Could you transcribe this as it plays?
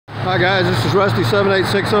Hi guys, this is Rusty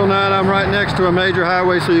 78609. I'm right next to a major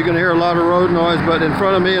highway, so you can hear a lot of road noise, but in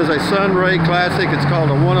front of me is a Sunray Classic. It's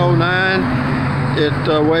called a 109.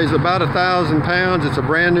 It weighs about 1,000 pounds. It's a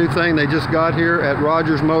brand new thing they just got here at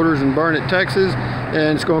Rogers Motors in Burnett, Texas,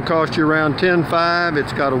 and it's going to cost you around $10,500.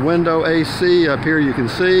 It's got a window AC up here, you can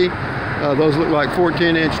see. Those look like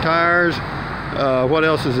 14-inch tires. What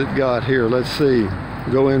else has it got here? Let's see.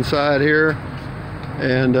 Go inside here.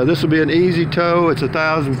 And this will be an easy tow. It's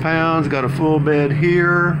 1,000 pounds. Got a full bed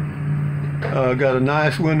here. Got a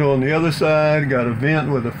nice window on the other side. Got a vent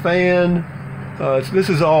with a fan. This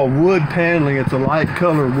is all wood paneling. It's a light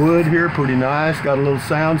color wood here. Pretty nice. Got a little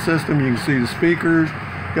sound system. You can see the speakers.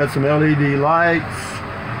 Got some LED lights.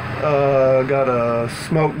 Got a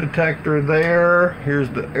smoke detector there. Here's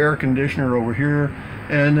the air conditioner over here.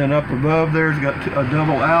 And then up above there's got a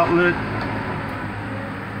double outlet.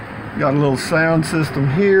 Got a little sound system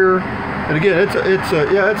here, and again,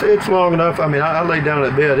 it's long enough. I mean, I lay down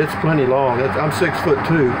at bed; it's plenty long. I'm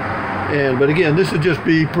 6'2", but again, this would just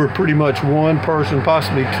be for pretty much one person,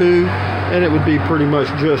 possibly two, and it would be pretty much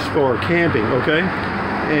just for camping. Okay,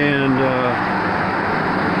 and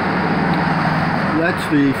that's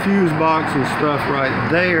the fuse box and stuff right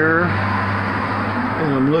there.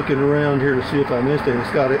 And I'm looking around here to see if I missed it.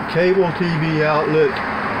 It's got a cable TV outlet.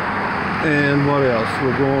 And what else?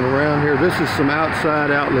 We're going around here. This is some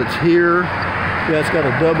outside outlets here. Yeah, it's got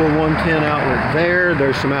a double 110 outlet there.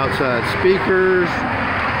 There's some outside speakers.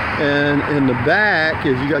 And in the back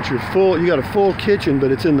is you got a full kitchen,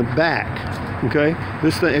 but it's in the back. Okay?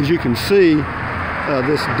 This thing, as you can see,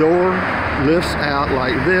 this door lifts out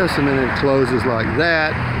like this, and then it closes like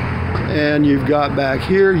that. And you've got back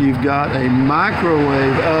here, you've got a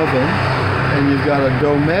microwave oven. And you've got a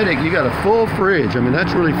Dometic, you got a full fridge. I mean,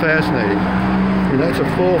 that's really fascinating. And that's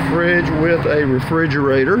a full fridge with a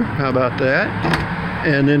refrigerator. How about that?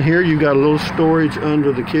 And then here you've got a little storage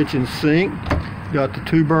under the kitchen sink. Got the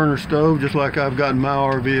 2-burner stove, just like I've got in my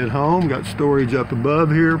RV at home. Got storage up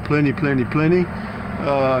above here, plenty.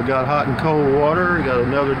 Got hot and cold water. Got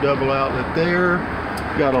another double outlet there.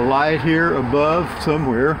 Got a light here above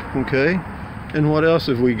somewhere, okay? And what else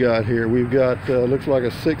have we got here? We've got, looks like a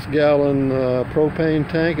 6-gallon propane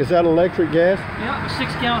tank. Is that electric gas? Yeah, a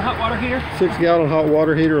 6-gallon hot water heater. 6-gallon hot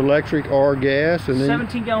water heater, electric or gas. And then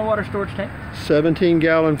 17-gallon water storage tank.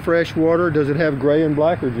 17-gallon fresh water. Does it have gray and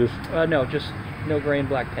black or just? No, just no gray and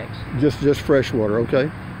black tanks. Just fresh water, okay.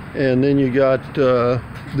 And then you got,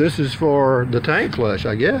 this is for the tank flush,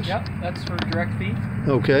 I guess. Yep, that's for direct feed.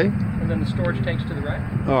 Okay. And then the storage tanks to the right.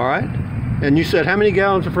 All right. And you said how many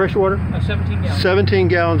gallons of fresh water? 17 gallons. 17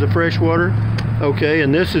 gallons of fresh water. Okay,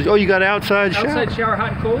 and this is, oh, you got outside shower. Outside shower,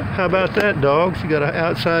 hot and cold. How about that, dogs? You got an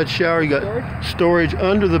outside shower. You got storage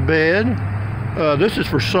under the bed. This is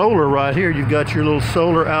for solar right here. You've got your little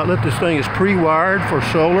solar outlet. This thing is pre-wired for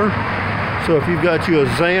solar. So if you've got you a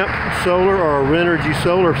ZAMP solar or a Renogy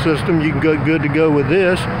solar system, you can go good to go with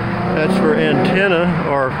this. That's for antenna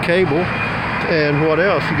or cable. And what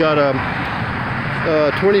else? You got a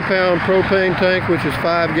 20-pound propane tank, which is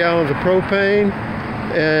 5 gallons of propane.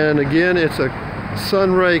 And again, it's a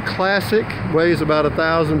Sunray Classic, weighs about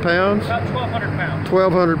 1,000 pounds. About 1,200 pounds.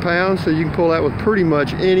 1,200 pounds, so you can pull that with pretty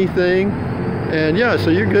much anything. And yeah,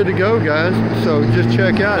 so you're good to go, guys. So just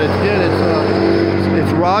check out.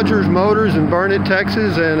 It's Rogers Motors in Burnett,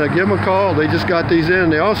 Texas, and give them a call. They just got these in.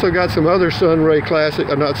 They also got some other Sunray Classic,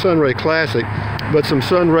 not Sunray Classic, but some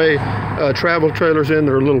Sunray travel trailers in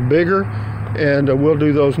that are a little bigger. And we'll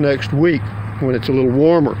do those next week when it's a little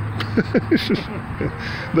warmer.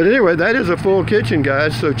 But anyway, that is a full kitchen,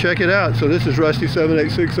 guys, so check it out. So this is Rusty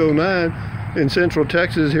 78609 in Central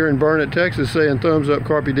Texas, here in Burnett, Texas, saying thumbs up,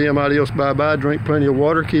 carpe diem, adios, bye-bye. Drink plenty of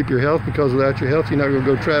water, keep your health, because without your health, you're not going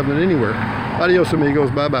to go traveling anywhere. Adios,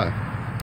 amigos, bye-bye.